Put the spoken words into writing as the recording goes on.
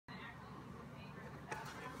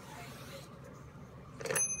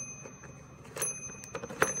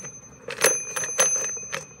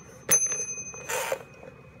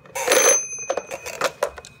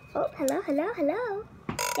hello.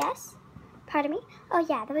 Yes? Pardon me? Oh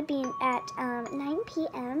yeah, that would be at 9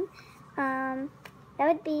 p.m. That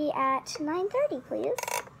would be at 9:30, please.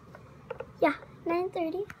 Yeah,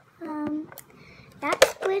 9:30.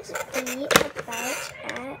 That would be about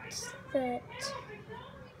at the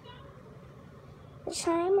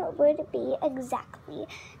time would be exactly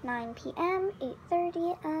 9 p.m.,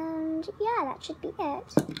 8:30, and yeah, that should be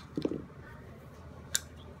it.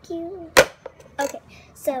 Thank you. Okay,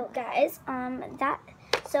 so guys,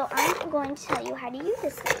 so I'm going to tell you how to use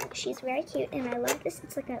this thing. She's very cute, and I love this.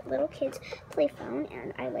 It's like a little kid's play phone,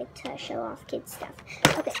 and I like to show off kids stuff.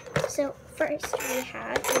 Okay, so first we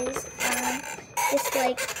have is this,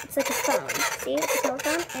 like, it's like a phone. See, it's a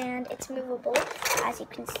telephone, and it's movable, as you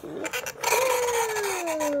can see.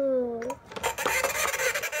 Ooh.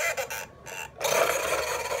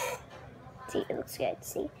 See, it looks good.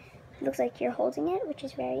 See, it looks like you're holding it, which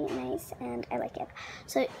is very nice, and I like it.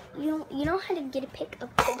 So you know how to get a pic of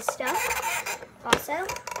kid stuff. Also,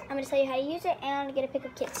 I'm going to tell you how to use it and get a pic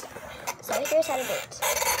of kid stuff. So here's how to do it.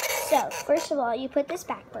 So first of all, you put this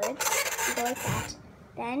backwards. You go like that.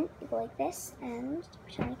 Then you go like this and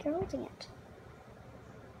pretend like you're holding it.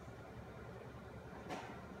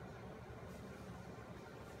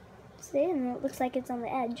 See, and it looks like it's on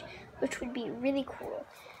the edge, which would be really cool.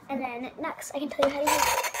 And then next, I can tell you how to use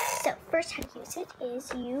it. So first, how to use it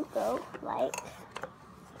is you go like,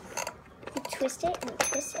 you twist it and you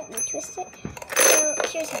twist it and you twist it. So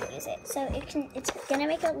here's how to use it. So it's gonna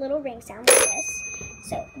make a little ring sound like this.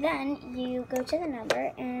 So then you go to the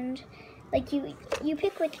number and like you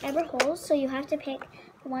pick whichever holes. So you have to pick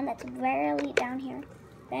the one that's very down here.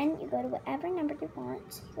 Then you go to whatever number you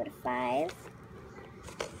want. You go to 5.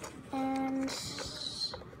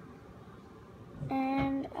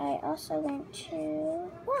 And I also went to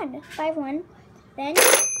 1, 5, 1. Then it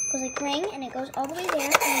goes like ring, and it goes all the way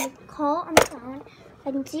there, and you call on the phone.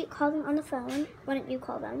 I can see you call them on the phone. Why don't you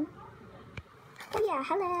call them? Oh yeah,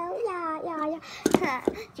 hello, yeah.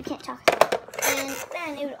 You can't talk about it. And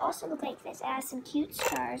then it would also look like this. It has some cute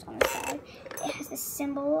stars on the side. It has this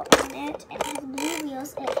symbol on it. It has blue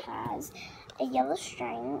wheels. It has a yellow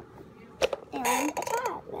string and a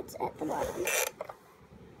tag that's at the bottom.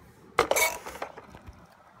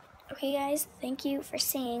 Okay guys, thank you for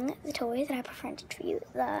seeing the toy that I presented for you,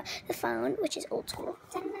 the phone, which is old school.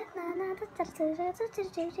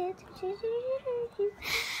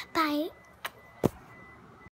 Bye.